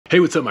Hey,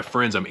 what's up my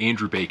friends? I'm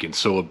Andrew Bacon.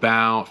 So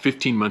about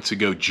 15 months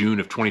ago, June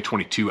of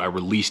 2022, I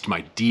released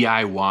my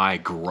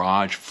DIY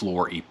garage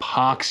floor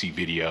epoxy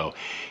video.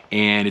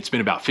 And it's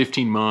been about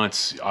 15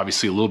 months,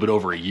 obviously a little bit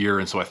over a year.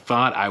 And so I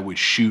thought I would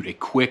shoot a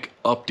quick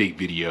update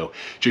video,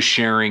 just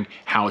sharing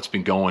how it's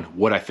been going,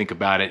 what I think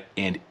about it,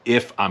 and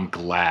if I'm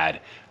glad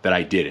that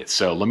I did it.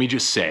 So let me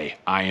just say,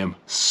 I am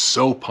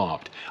so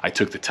pumped I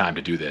took the time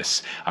to do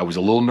this. I was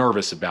a little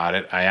nervous about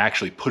it. I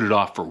actually put it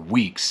off for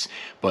weeks,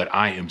 but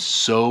I am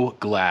so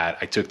glad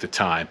I took the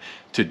time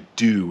to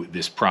do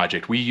this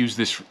project. We use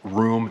this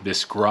room,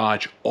 this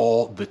garage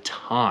all the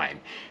time.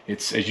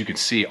 It's, as you can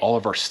see, all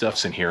of our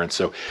stuff's in here. And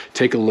so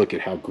take a look at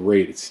how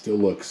great it still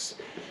looks.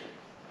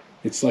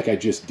 It's like I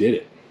just did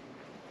it.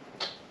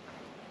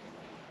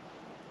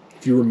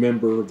 If you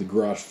remember, the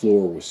garage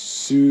floor was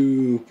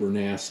super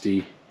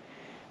nasty,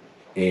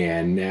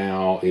 and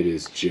now it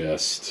is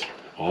just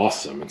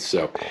awesome. And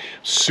so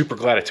super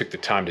glad I took the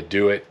time to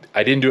do it.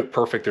 I didn't do it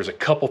perfect. There's a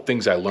couple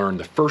things I learned.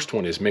 The first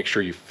one is make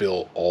sure you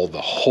fill all the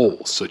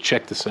holes. So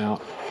check this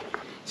out.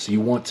 So you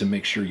want to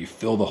make sure you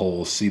fill the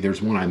holes. See,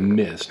 there's one I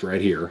missed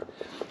right here,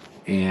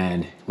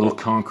 and a little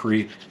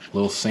concrete, a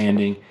little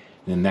sanding,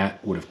 and then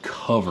that would have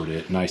covered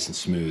it nice and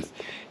smooth.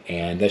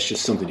 And that's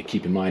just something to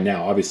keep in mind.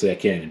 Now, obviously I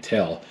can't even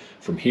tell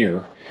from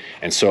here,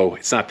 and so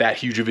it's not that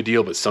huge of a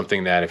deal, but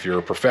something that if you're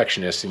a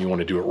perfectionist and you want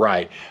to do it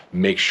right,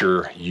 make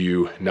sure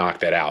you knock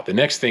that out. The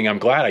next thing I'm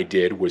glad I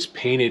did was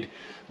painted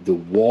the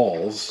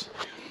walls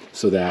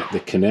so that the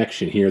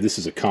connection here, this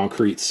is a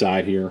concrete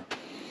side here,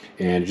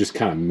 and it just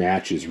kind of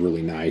matches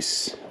really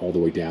nice all the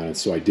way down. And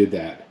so I did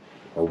that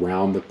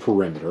around the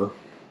perimeter,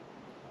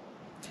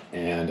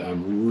 and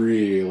I'm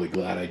really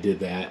glad I did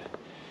that.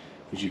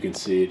 As you can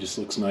see, it just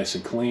looks nice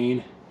and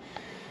clean.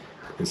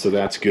 And so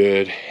that's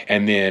good.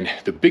 And then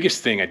the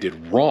biggest thing I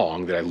did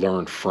wrong that I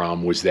learned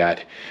from was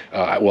that,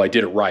 well, I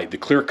did it right. The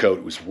clear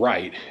coat was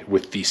right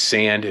with the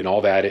sand and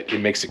all that. It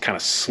makes it kind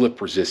of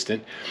slip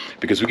resistant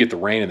because we get the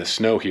rain and the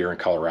snow here in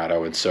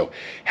Colorado. And so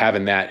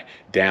having that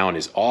down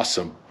is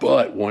awesome.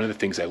 But one of the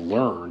things I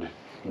learned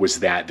was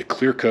that the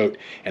clear coat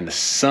and the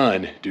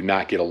sun do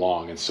not get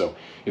along. And so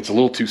it's a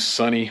little too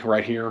sunny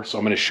right here. So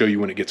I'm going to show you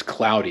when it gets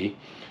cloudy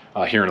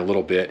here in a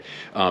little bit,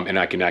 and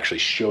I can actually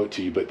show it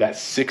to you. But that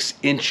 6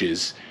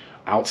 inches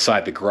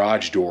outside the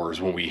garage doors,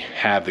 when we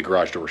have the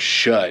garage doors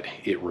shut,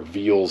 it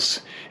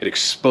reveals, it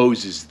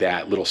exposes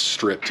that little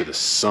strip to the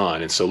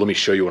sun. And so let me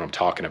show you what I'm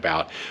talking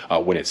about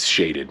when it's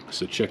shaded.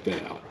 So check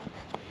that out.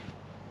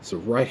 So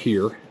right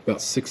here,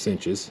 about 6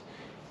 inches,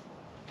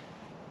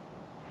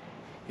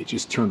 it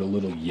just turned a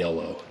little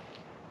yellow.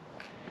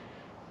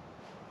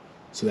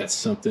 So that's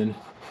something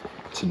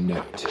to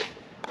note.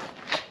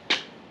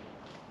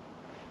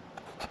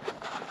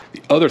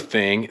 The other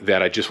thing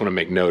that I just want to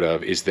make note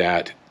of is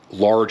that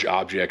large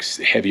objects,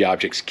 heavy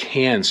objects,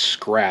 can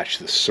scratch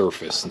the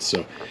surface. And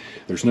so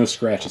there's no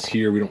scratches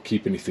here. We don't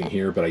keep anything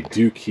here, but I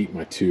do keep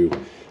my 2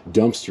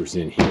 dumpsters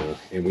in here,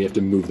 and we have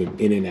to move them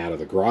in and out of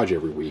the garage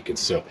every week. And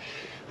so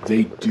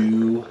they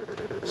do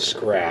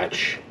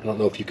scratch. I don't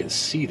know if you can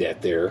see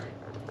that there,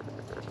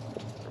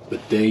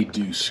 but they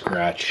do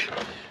scratch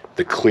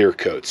the clear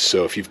coats.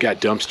 So if you've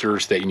got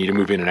dumpsters that you need to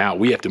move in and out,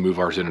 we have to move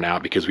ours in and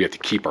out because we have to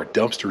keep our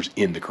dumpsters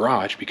in the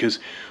garage because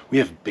we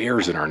have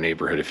bears in our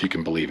neighborhood, if you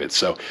can believe it.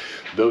 So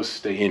those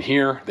stay in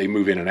here, they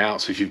move in and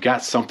out. So if you've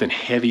got something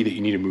heavy that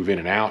you need to move in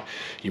and out,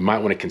 you might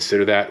want to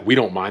consider that. We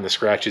don't mind the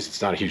scratches.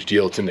 It's not a huge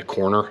deal. It's in the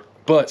corner,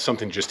 but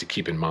something just to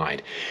keep in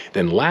mind.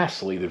 Then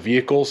lastly, the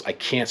vehicles. I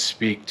can't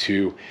speak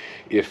to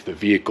if the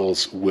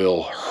vehicles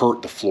will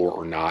hurt the floor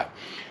or not.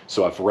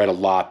 So I've read a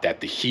lot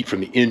that the heat from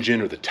the engine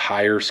or the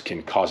tires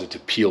can cause it to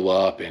peel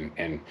up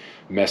and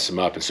mess them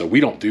up. And so we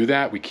don't do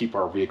that. We keep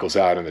our vehicles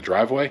out in the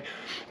driveway.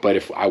 But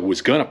if I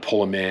was gonna pull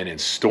them in and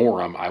store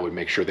them, I would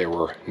make sure they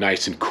were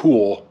nice and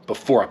cool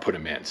before I put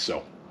them in.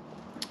 So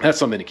that's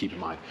something to keep in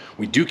mind.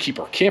 We do keep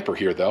our camper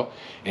here though.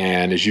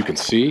 And as you can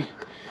see,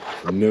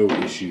 no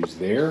issues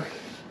there.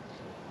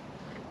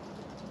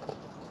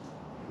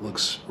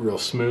 Looks real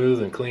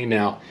smooth and clean.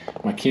 Now,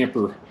 my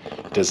camper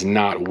does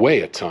not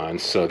weigh a ton,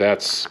 so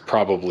that's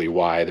probably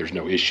why there's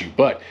no issue.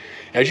 But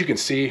as you can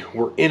see,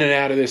 we're in and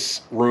out of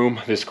this room,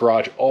 this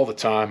garage all the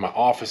time. My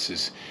office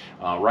is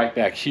right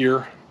back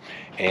here.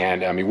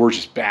 And I mean, we're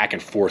just back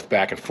and forth.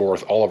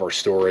 All of our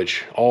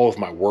storage, all of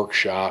my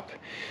workshop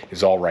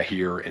is all right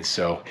here. And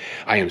so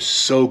I am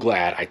so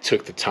glad I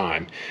took the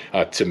time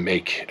to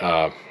make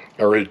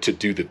or to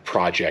do the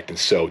project. And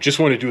so just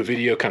want to do a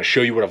video, kind of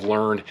show you what I've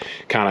learned,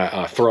 kind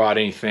of throw out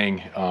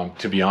anything,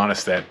 to be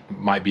honest, that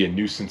might be a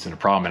nuisance and a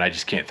problem, and I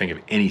just can't think of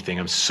anything.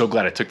 I'm so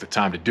glad I took the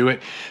time to do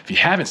it. If you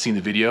haven't seen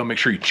the video, make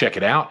sure you check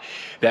it out.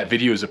 That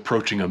video is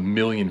approaching 1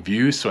 million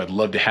views, so I'd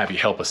love to have you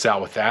help us out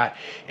with that.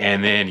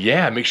 And then,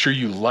 yeah, make sure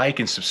you like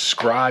and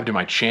subscribe to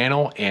my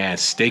channel and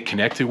stay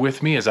connected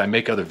with me as I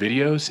make other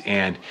videos.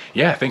 And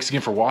yeah, thanks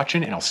again for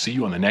watching, and I'll see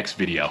you on the next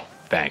video.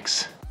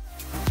 Thanks.